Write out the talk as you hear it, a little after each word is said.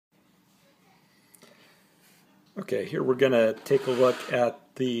Okay, here we're going to take a look at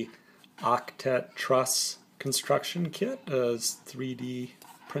the Octet Truss construction kit as 3D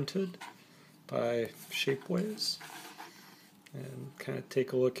printed by Shapeways, and kind of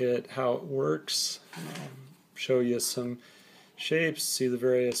take a look at how it works, show you some shapes, see the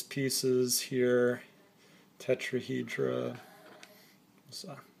various pieces here, tetrahedra,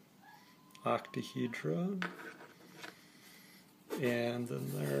 octahedra, and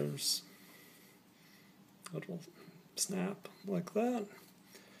then there's little snap like that.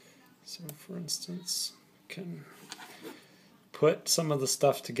 So for instance, you can put some of the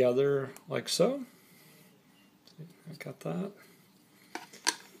stuff together like so. I got that.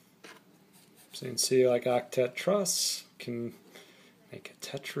 So you can see like octet truss, can make a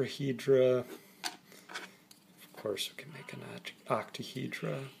tetrahedra. Of course we can make an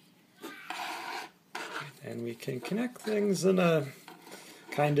octahedra. And we can connect things in a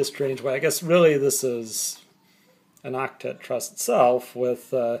kind of strange way. I guess really this is an octet truss itself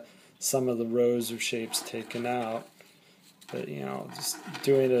with some of the rows of shapes taken out. But just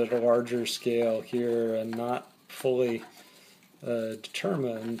doing it at a larger scale here and not fully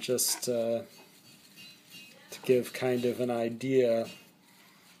determined, just to give kind of an idea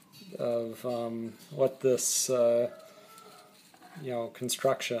of what this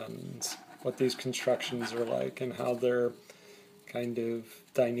constructions, what these constructions are like, and how they're kind of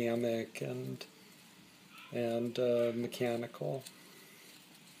dynamic and mechanical.